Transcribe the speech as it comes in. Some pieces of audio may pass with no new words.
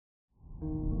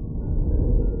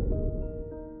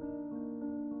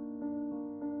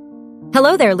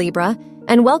Hello there, Libra,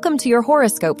 and welcome to your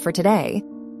horoscope for today,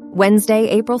 Wednesday,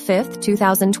 April 5th,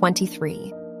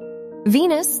 2023.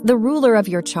 Venus, the ruler of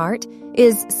your chart,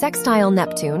 is sextile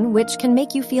Neptune, which can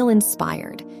make you feel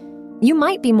inspired. You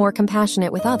might be more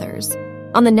compassionate with others.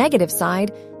 On the negative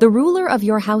side, the ruler of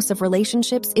your house of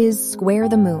relationships is square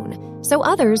the moon, so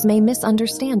others may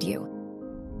misunderstand you.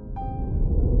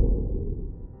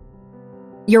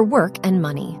 Your work and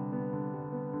money.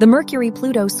 The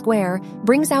Mercury-Pluto square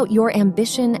brings out your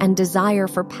ambition and desire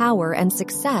for power and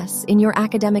success in your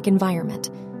academic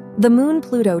environment. The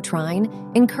Moon-Pluto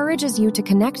trine encourages you to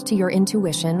connect to your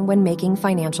intuition when making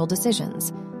financial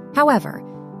decisions. However,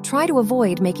 try to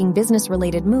avoid making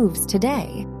business-related moves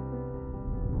today.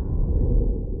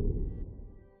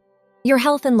 Your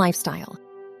health and lifestyle.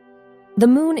 The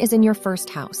moon is in your first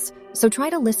house, so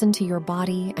try to listen to your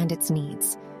body and its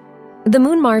needs. The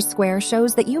Moon-Mars square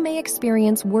shows that you may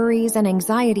experience worries and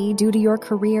anxiety due to your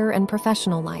career and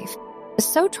professional life,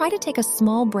 so try to take a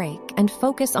small break and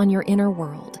focus on your inner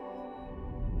world.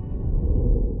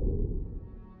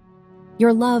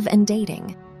 Your love and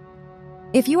dating.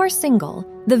 If you are single,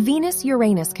 the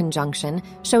Venus-Uranus conjunction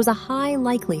shows a high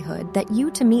likelihood that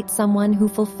you to meet someone who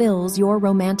fulfills your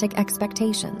romantic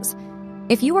expectations.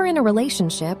 If you are in a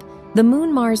relationship, the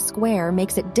Moon-Mars square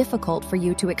makes it difficult for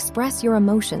you to express your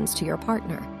emotions to your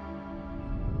partner.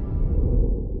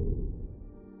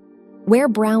 Wear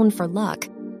brown for luck.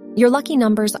 Your lucky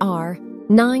numbers are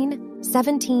 9,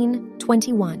 17,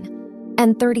 21,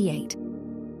 and 38.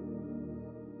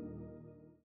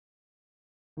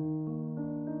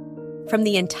 From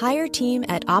the entire team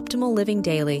at Optimal Living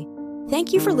Daily,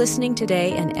 thank you for listening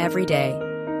today and every day.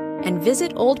 And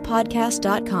visit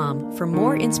oldpodcast.com for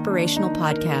more inspirational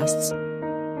podcasts.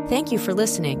 Thank you for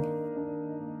listening.